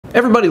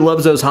Everybody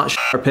loves those hot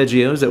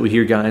arpeggios that we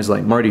hear guys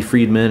like Marty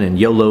Friedman and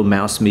YOLO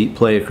Mouse Meat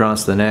play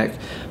across the neck,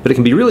 but it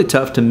can be really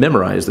tough to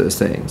memorize those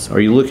things. Are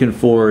you looking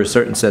for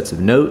certain sets of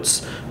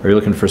notes? Are you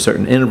looking for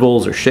certain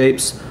intervals or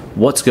shapes?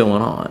 What's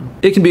going on?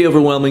 It can be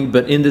overwhelming,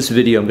 but in this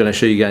video I'm going to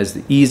show you guys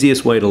the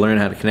easiest way to learn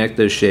how to connect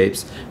those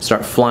shapes,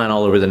 start flying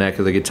all over the neck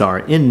of the guitar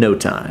in no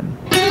time.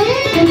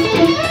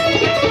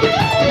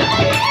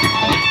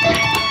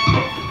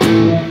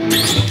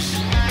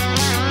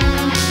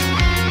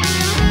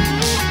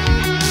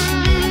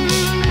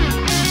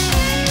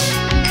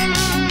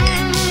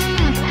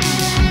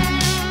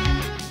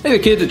 Hey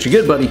there kids, it's your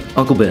good buddy,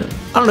 Uncle Ben.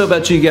 I don't know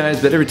about you guys,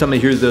 but every time I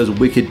hear those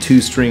wicked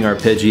two-string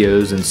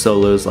arpeggios and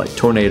solos like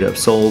Tornado of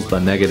Souls by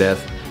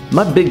Megadeth,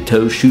 my big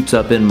toe shoots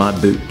up in my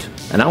boot.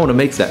 And I want to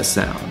make that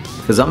sound,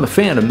 because I'm a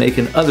fan of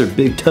making other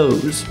big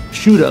toes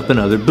shoot up in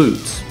other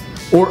boots,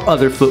 or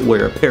other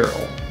footwear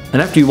apparel.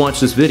 And after you watch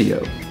this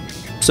video,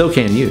 so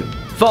can you.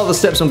 Follow the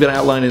steps I'm going to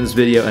outline in this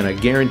video, and I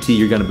guarantee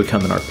you're going to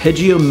become an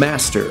arpeggio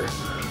master,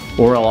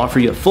 or I'll offer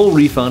you a full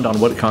refund on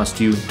what it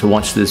cost you to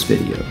watch this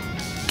video.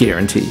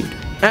 Guaranteed.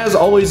 As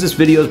always, this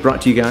video is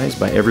brought to you guys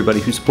by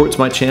everybody who supports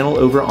my channel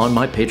over on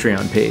my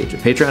Patreon page at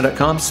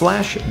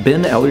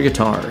patreon.com/Ben Eller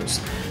Guitars.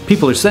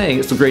 People are saying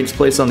it's the greatest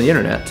place on the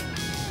internet,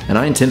 and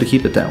I intend to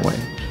keep it that way.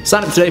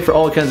 Sign up today for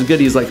all kinds of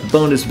goodies like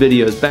bonus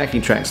videos,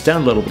 backing tracks,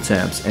 downloadable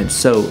tabs, and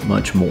so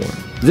much more.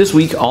 This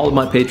week, all of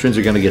my patrons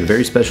are going to get a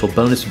very special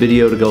bonus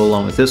video to go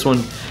along with this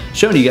one,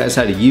 showing you guys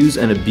how to use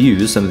and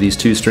abuse some of these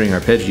two-string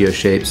arpeggio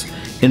shapes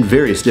in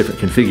various different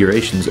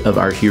configurations of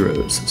our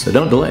heroes. So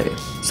don't delay.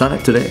 Sign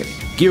up today.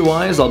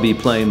 Gear-wise, I'll be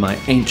playing my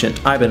ancient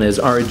Ibanez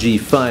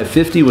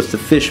RG550 with the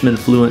Fishman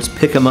Fluence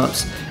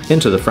pick-em-ups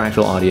into the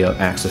Fractal Audio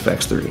Axe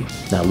FX 3.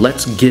 Now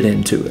let's get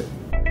into it.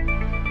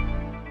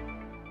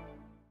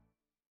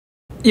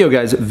 Yo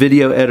guys,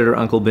 video editor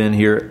Uncle Ben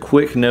here.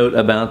 Quick note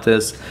about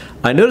this.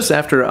 I noticed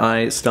after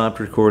I stopped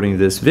recording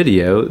this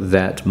video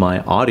that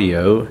my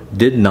audio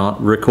did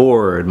not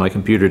record. My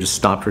computer just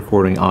stopped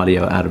recording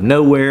audio out of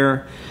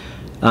nowhere.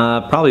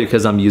 Probably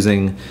because I'm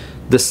using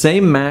the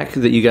same Mac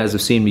that you guys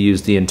have seen me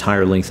use the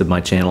entire length of my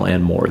channel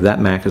and more.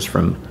 That Mac is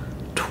from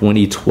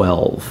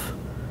 2012.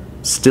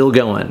 Still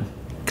going.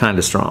 Kind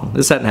of strong.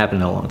 This hadn't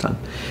happened in a long time.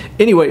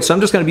 Anyway, so I'm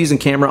just going to be using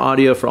camera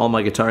audio for all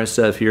my guitar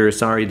stuff here.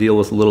 Sorry, deal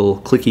with a little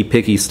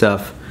clicky-picky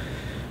stuff.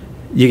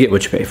 You get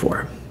what you pay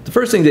for. The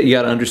first thing that you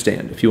got to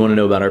understand if you want to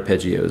know about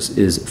arpeggios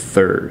is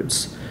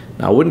thirds.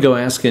 Now, I wouldn't go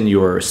asking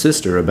your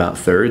sister about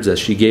thirds, as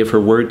she gave her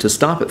word to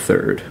stop at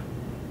third.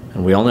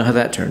 And we all know how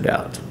that turned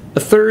out. A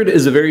third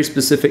is a very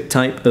specific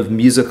type of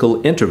musical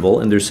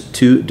interval, and there's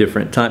two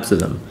different types of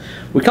them.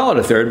 We call it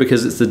a third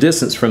because it's the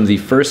distance from the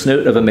first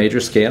note of a major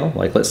scale,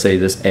 like let's say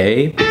this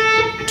A,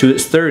 to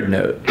its third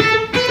note.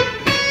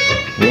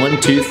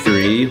 1, 2,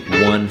 3,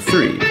 1,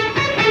 3.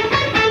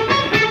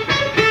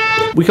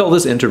 We call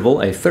this interval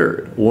a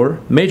third,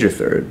 or major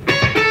third.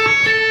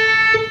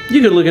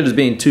 You could look at it as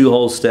being two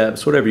whole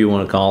steps, whatever you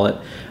want to call it.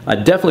 I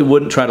definitely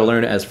wouldn't try to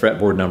learn it as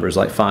fretboard numbers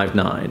like 5,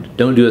 9.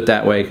 Don't do it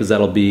that way because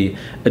that'll be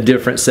a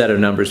different set of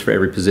numbers for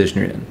every position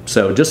you're in.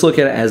 So just look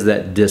at it as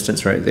that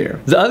distance right there.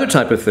 The other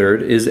type of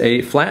third is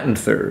a flattened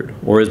third,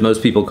 or as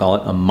most people call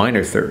it, a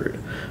minor third.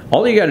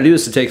 All you got to do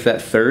is to take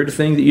that third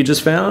thing that you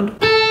just found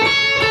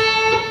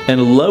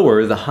and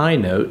lower the high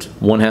note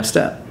 1/2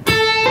 step.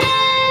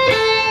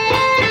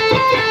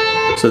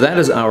 So that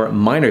is our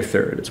minor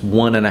third. It's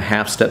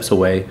 1.5 steps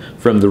away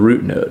from the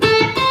root note.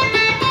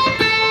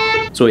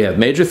 So we have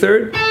major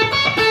third,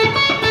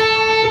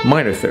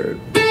 minor third.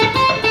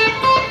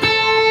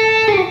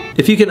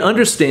 If you can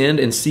understand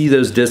and see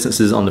those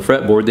distances on the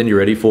fretboard, then you're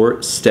ready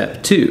for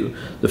step 2,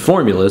 the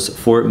formulas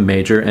for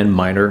major and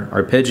minor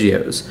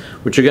arpeggios,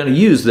 which are going to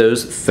use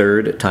those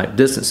third type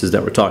distances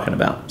that we're talking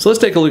about. So let's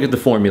take a look at the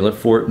formula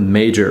for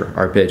major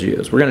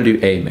arpeggios. We're going to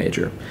do A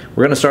major.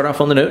 We're going to start off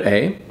on the note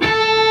A.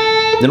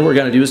 Then what we're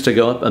going to do is to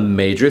go up a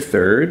major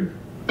third,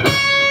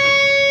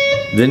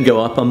 then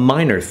go up a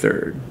minor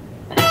third.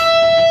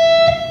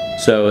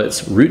 So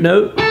it's root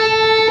note,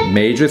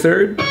 major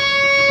third,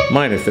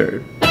 minor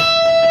third.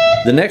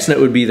 The next note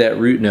would be that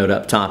root note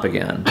up top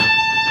again.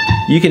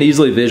 You can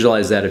easily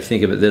visualize that if you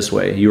think of it this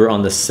way. You are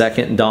on the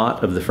second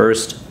dot of the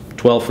first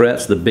 12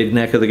 frets, the big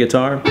neck of the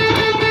guitar.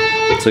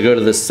 So go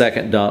to the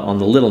second dot on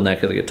the little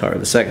neck of the guitar,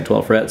 the second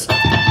 12 frets,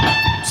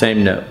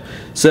 same note.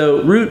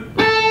 So root,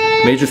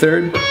 major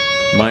third,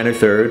 minor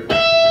third,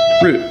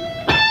 root.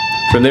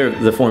 From there,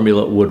 the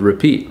formula would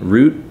repeat.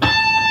 Root,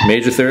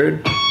 major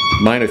third,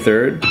 minor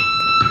third,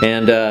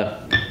 and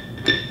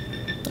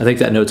I think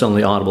that note's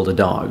only audible to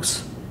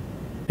dogs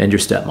and your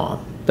stepmom.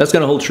 That's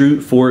going to hold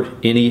true for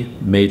any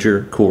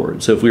major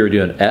chord. So if we were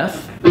doing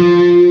F,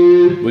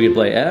 we could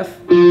play F,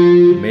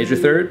 major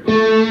third,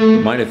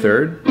 minor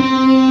third,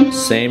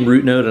 same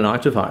root note an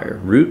octave higher.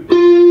 Root,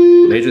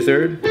 major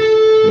third,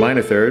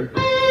 minor third,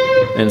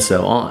 and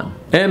so on.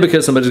 And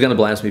because somebody's going to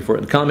blast me for it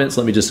in the comments,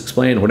 let me just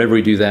explain. Whenever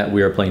we do that,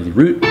 we are playing the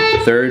root,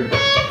 third,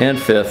 and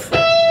fifth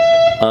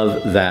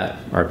of that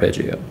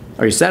arpeggio.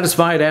 Are you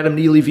satisfied, Adam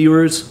Neely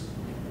viewers?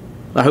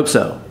 I hope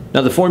so.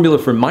 Now the formula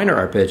for minor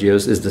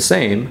arpeggios is the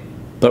same,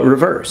 but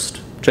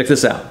reversed. Check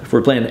this out. If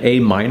we're playing A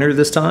minor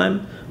this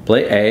time,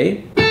 play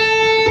A,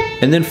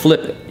 and then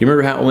flip it. You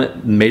remember how it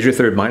went major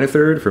third, minor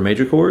third for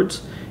major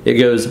chords? It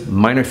goes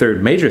minor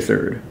third, major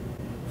third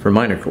for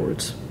minor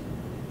chords.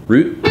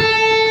 Root,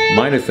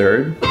 minor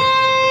third,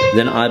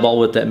 then eyeball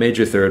what that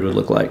major third would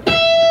look like.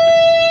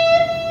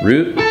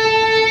 Root,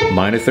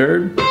 minor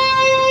third,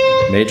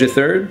 major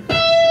third,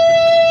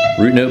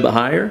 root note but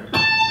higher,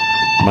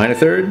 minor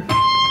third,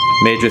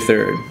 major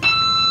third.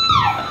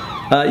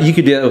 You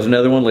could do that with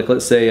another one, like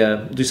let's say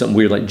do something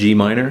weird like G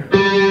minor.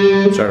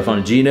 Start off on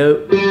a G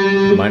note,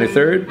 minor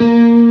third,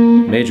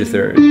 major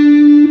third.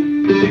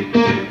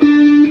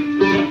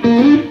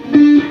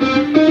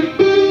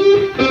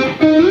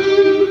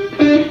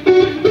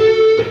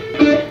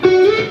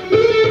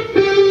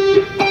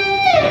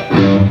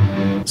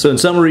 So in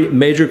summary,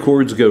 major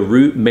chords go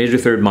root, major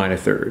third, minor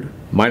third.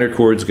 Minor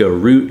chords go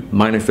root,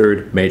 minor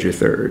third, major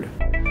third.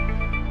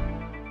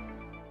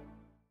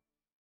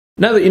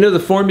 Now that you know the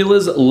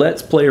formulas,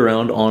 let's play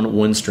around on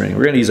one string.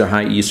 We're going to use our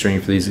high E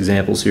string for these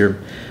examples here.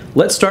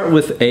 Let's start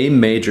with A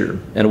major.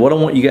 And what I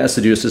want you guys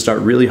to do is to start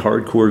really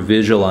hardcore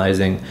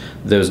visualizing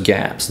those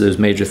gaps, those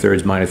major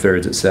thirds, minor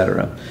thirds,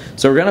 etc.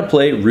 So we're going to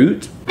play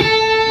root,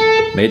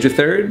 major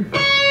third,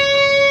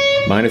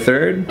 minor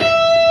third,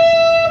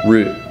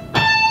 root.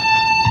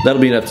 That'll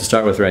be enough to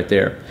start with right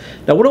there.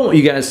 Now what I want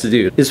you guys to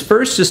do is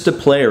first just to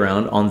play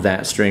around on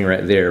that string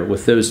right there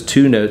with those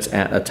two notes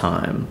at a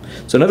time.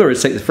 So in other words,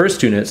 take the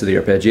first two notes of the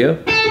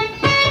arpeggio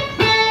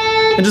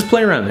and just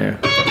play around there.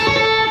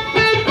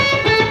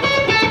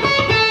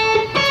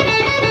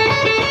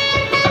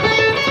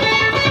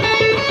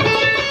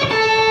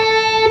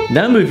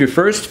 Now move your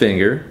first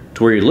finger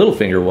to where your little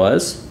finger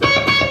was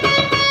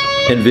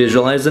and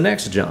visualize the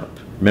next jump.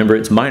 Remember,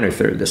 it's minor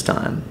third this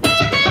time.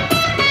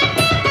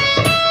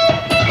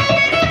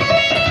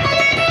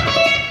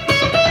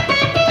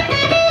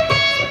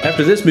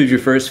 After this, move your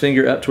first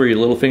finger up to where your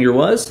little finger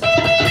was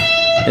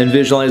and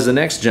visualize the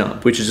next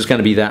jump, which is just going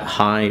to be that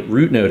high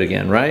root note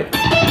again, right?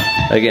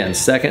 Again,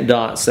 second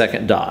dot,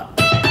 second dot.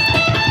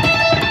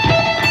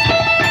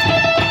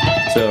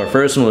 So our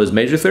first one was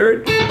major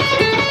third,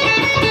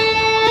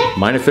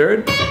 minor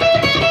third,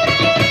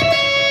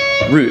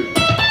 root.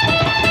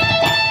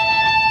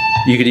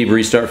 You could even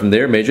restart from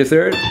there, major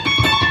third,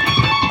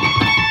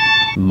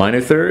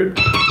 minor third,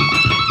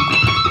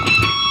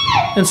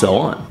 and so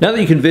on. Now that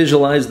you can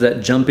visualize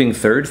that jumping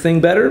third thing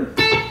better,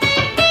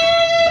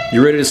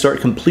 you're ready to start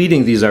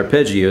completing these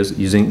arpeggios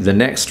using the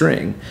next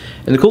string.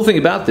 And the cool thing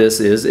about this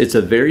is it's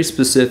a very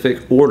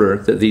specific order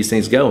that these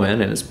things go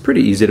in, and it's pretty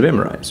easy to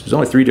memorize. There's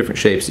only 3 different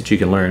shapes that you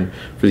can learn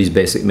for these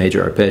basic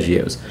major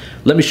arpeggios.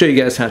 Let me show you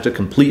guys how to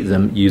complete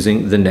them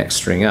using the next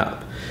string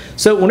up.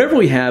 So whenever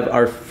we have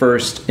our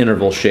first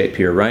interval shape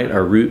here, right,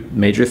 our root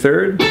major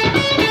third,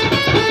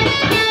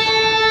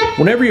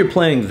 whenever you're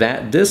playing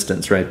that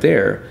distance right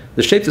there,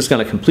 the shape that's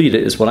going to complete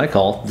it is what I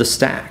call the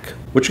stack.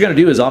 What you're going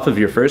to do is off of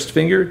your first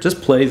finger,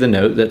 just play the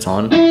note that's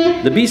on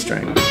the B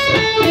string.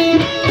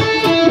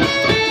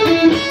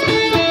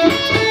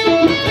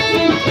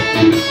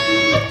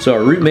 So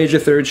our root major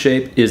third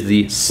shape is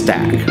the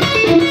stack.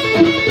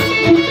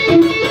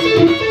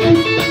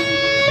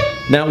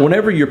 Now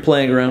whenever you're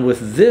playing around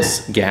with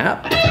this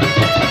gap,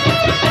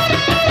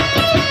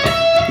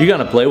 you're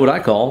going to play what I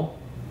call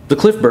the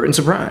Cliff Burton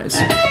surprise.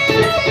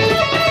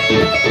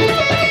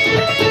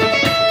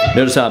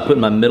 Notice how I put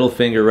my middle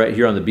finger right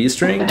here on the B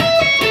string.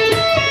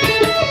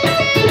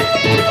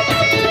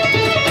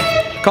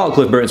 Call it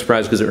Cliff Burton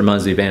surprise because it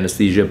reminds me of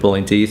anesthesia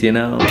pulling teeth, you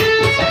know?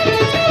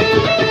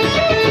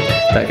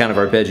 That kind of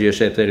arpeggio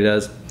shape that he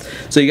does.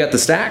 So you got the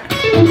stack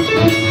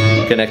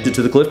connected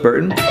to the Cliff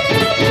Burton.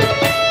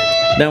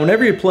 Now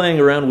whenever you're playing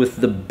around with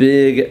the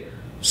big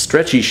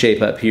stretchy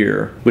shape up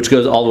here, which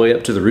goes all the way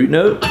up to the root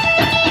note,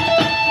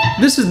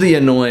 this is the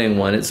annoying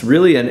one. It's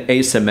really an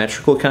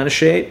asymmetrical kind of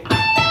shape.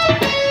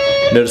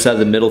 Notice how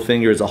the middle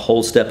finger is a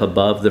whole step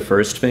above the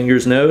first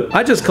finger's note.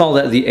 I just call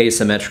that the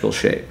asymmetrical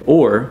shape,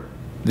 or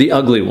the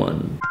ugly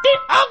one. The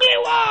ugly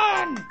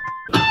one!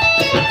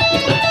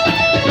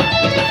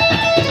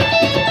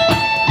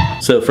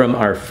 So from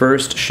our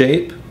first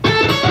shape,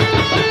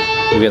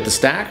 we got the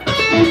stack.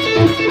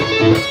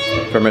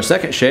 From our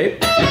second shape,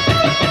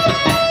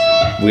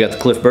 we got the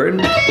Cliff Burton.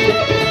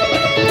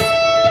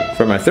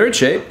 From our third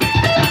shape,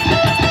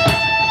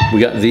 we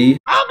got the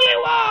Ugly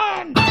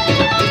one!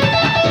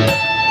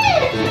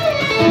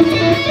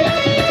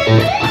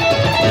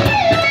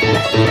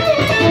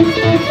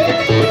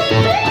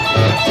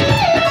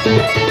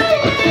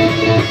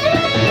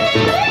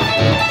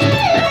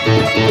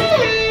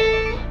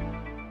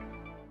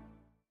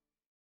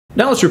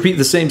 Now let's repeat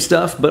the same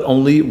stuff, but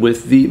only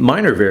with the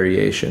minor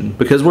variation,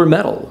 because we're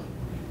metal,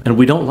 and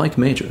we don't like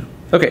major.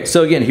 Okay,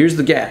 so again, here's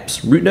the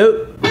gaps. Root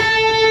note,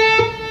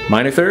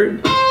 minor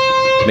third,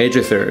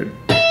 major third.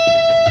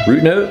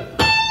 Root note,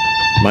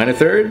 minor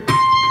third,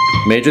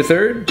 major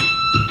third.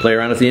 Play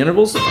around with the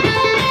intervals.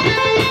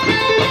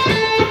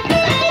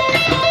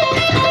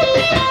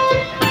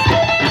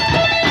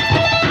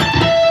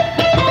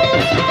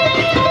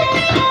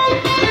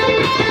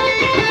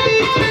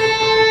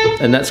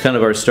 and that's kind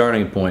of our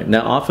starting point.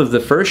 Now off of the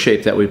first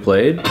shape that we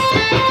played,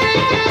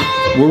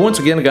 we're once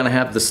again going to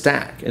have the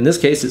stack. In this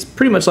case, it's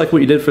pretty much like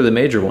what you did for the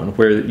major one,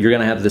 where you're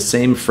going to have the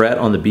same fret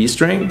on the B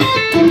string.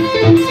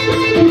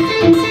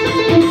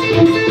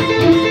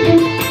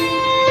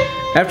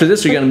 After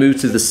this, you're going to move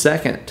to the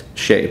second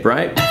shape,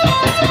 right?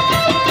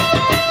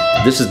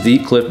 This is the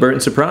Cliff Burton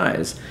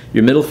Surprise.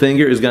 Your middle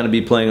finger is going to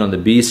be playing on the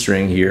B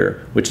string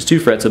here, which is 2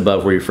 frets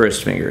above where your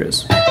first finger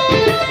is.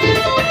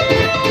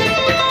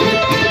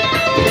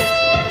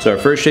 So our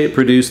first shape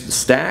produced the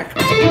stack.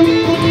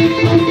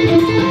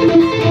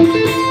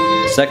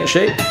 Second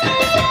shape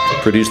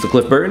produced the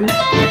Cliff Burton.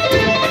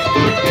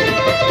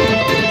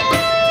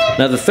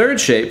 Now the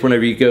third shape,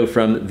 whenever you go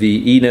from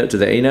the E note to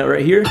the A note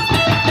right here,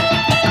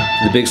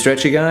 the big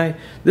stretchy guy,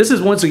 this is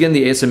once again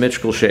the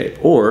asymmetrical shape,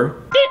 or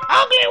The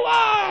ugly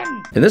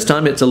one! and this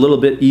time it's a little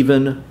bit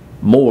even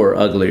more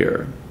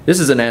uglier. This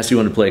is a nasty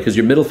one to play because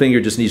your middle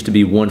finger just needs to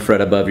be 1 fret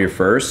above your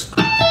first.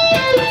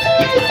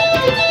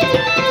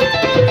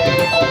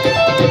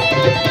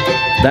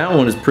 That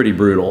one is pretty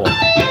brutal.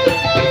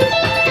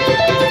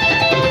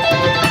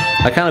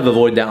 I kind of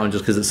avoid that one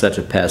just because it's such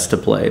a pest to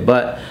play,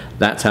 but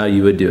that's how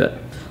you would do it.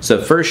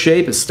 So first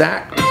shape is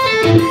stack.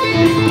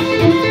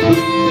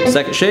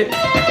 Second shape,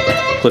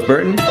 Cliff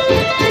Burton.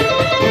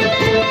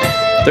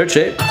 Third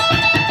shape, The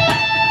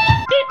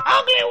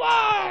ugly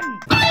one!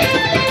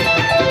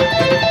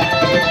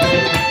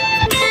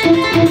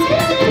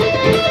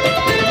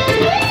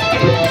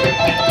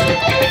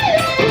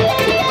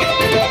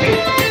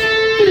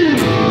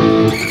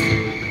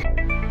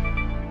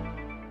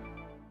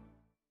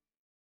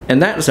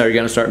 and that is how you're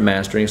going to start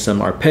mastering some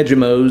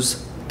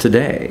arpeggios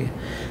today.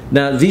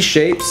 Now these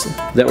shapes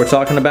that we're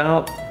talking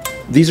about,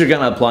 these are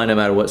going to apply no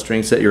matter what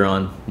string set you're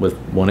on, with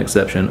one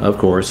exception, of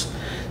course.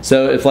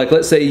 So if, like,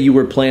 let's say you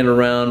were playing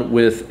around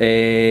with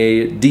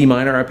a D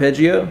minor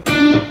arpeggio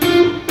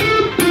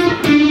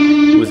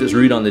with this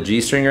root on the G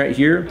string right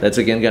here, that's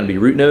again going to be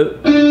root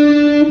note,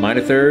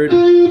 minor third,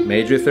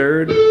 major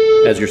third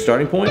as your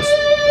starting points,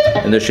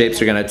 and those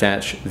shapes are going to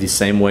attach the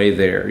same way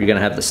there. You're going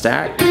to have the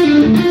stack.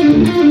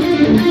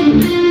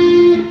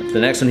 The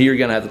next one here, you're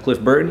going to have the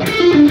Cliff Burton.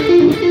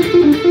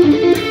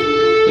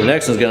 The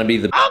next one's going to be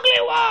the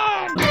Ugly one!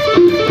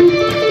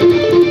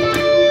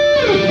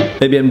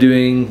 maybe I'm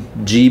doing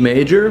G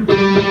major,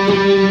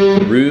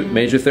 root,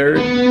 major third,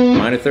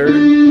 minor third,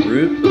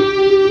 root.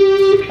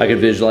 I could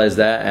visualize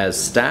that as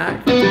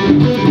stack. The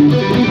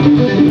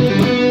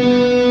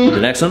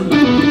next one,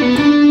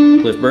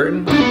 Cliff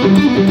Burton.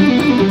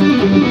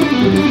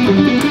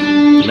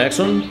 The next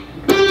one,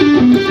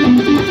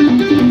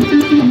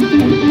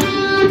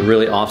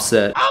 really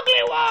offset. Ugly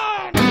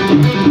one!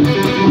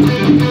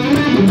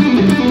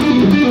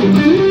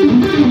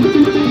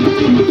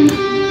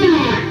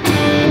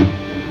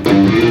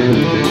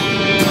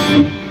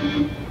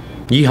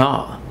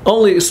 Yeehaw!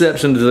 Only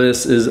exception to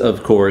this is,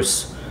 of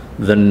course,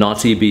 the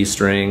naughty B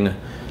string.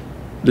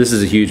 This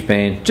is a huge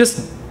pain.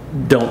 Just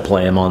don't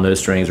play them on those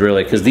strings,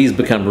 really, because these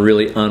become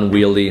really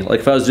unwieldy.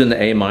 Like if I was doing the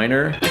A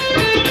minor,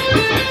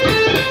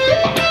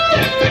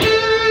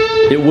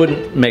 it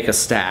wouldn't make a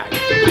stack.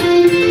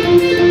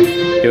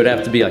 It would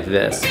have to be like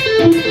this.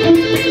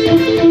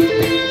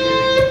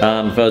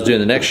 If I was doing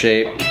the next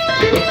shape,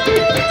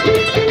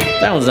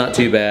 that one's not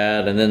too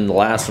bad, and then the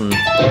last one,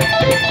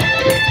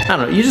 I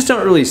don't know, you just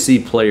don't really see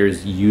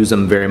players use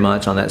them very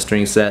much on that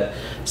string set,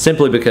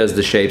 simply because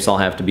the shapes all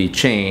have to be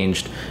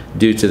changed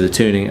due to the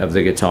tuning of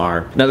the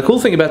guitar. Now the cool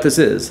thing about this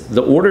is,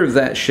 the order of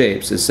that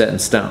shapes is set in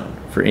stone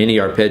for any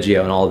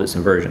arpeggio and all of its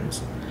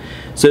inversions.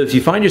 So if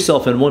you find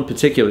yourself in one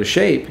particular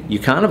shape, you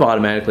kind of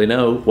automatically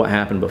know what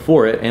happened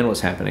before it and what's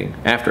happening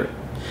after it.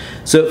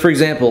 So for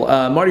example,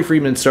 Marty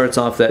Friedman starts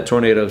off that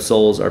Tornado of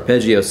Souls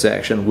arpeggio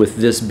section with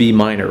this B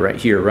minor right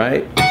here,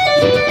 right?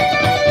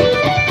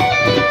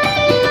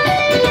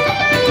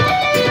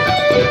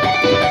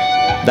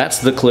 That's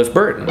the Cliff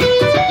Burton.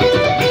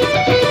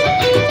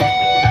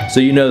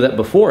 So you know that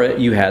before it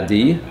you had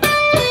the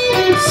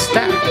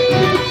stack.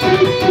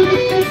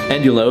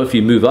 And you'll know if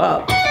you move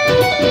up,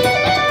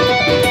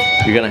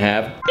 you're gonna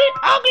have The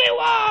ugly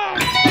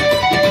one!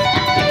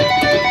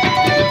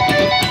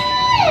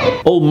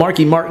 old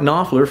Marky Mark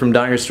Knopfler from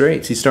Dire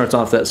Straits. He starts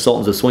off that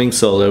Sultans of Swing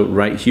solo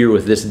right here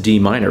with this D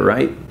minor,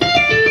 right?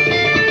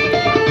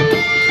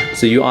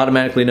 So you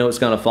automatically know it's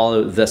going to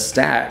follow the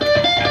stack,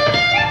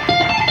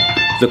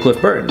 the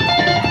Cliff Burton.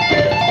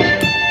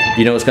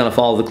 You know it's going to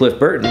follow the Cliff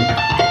Burton.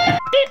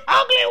 The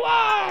ugly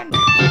one!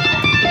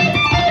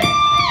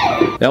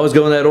 They always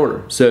go in that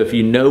order. So if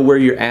you know where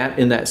you're at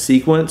in that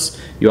sequence,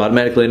 you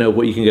automatically know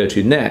what you can go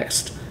to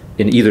next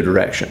in either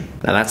direction.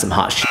 Now that's some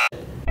hot shit.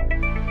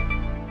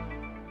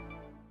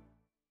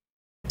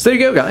 So there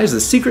you go, guys,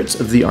 the secrets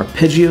of the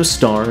arpeggio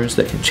stars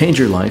that can change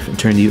your life and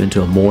turn you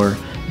into a more,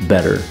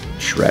 better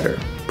shredder.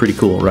 Pretty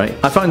cool, right?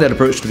 I find that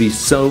approach to be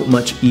so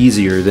much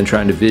easier than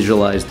trying to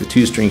visualize the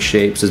 2-string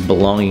shapes as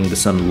belonging to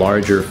some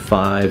larger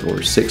 5 or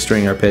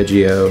 6-string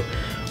arpeggio,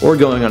 or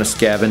going on a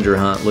scavenger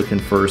hunt looking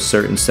for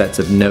certain sets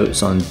of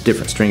notes on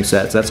different string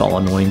sets. That's all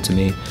annoying to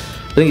me.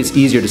 I think it's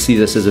easier to see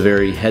this as a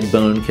very head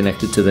bone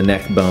connected to the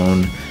neck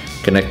bone,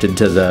 connected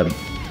to the,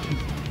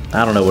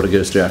 I don't know what it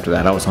goes to after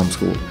that, I was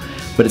homeschooled.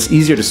 But it's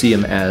easier to see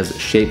them as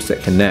shapes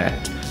that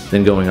connect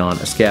than going on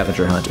a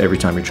scavenger hunt every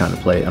time you're trying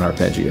to play an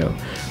arpeggio.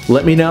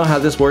 Let me know how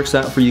this works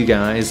out for you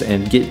guys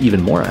and get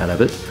even more out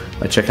of it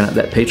by checking out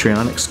that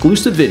Patreon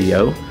exclusive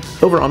video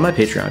over on my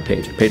Patreon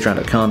page,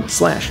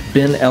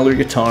 patreon.com/Ben Eller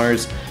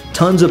Guitars.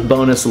 Tons of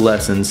bonus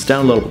lessons,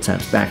 downloadable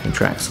tabs, backing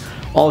tracks,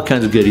 all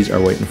kinds of goodies are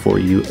waiting for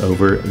you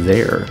over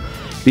there.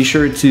 Be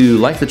sure to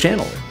like the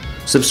channel,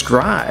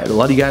 subscribe. A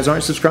lot of you guys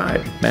aren't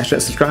subscribed. Mash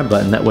that subscribe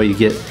button, that way you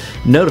get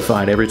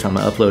notified every time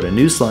I upload a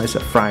new slice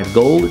of fried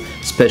gold,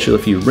 especially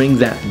if you ring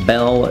that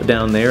bell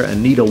down there,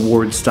 Anita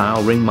Ward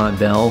style, ring my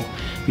bell.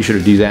 Be sure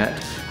to do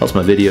that. Helps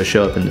my videos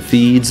show up in the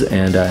feeds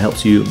and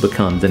helps you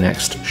become the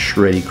next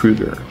Shreddy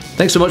Krueger.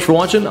 Thanks so much for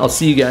watching. I'll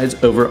see you guys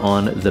over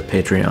on the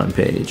Patreon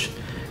page.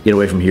 Get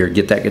away from here,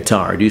 get that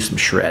guitar, do some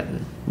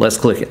shredding. Less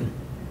clicking,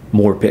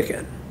 more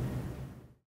picking.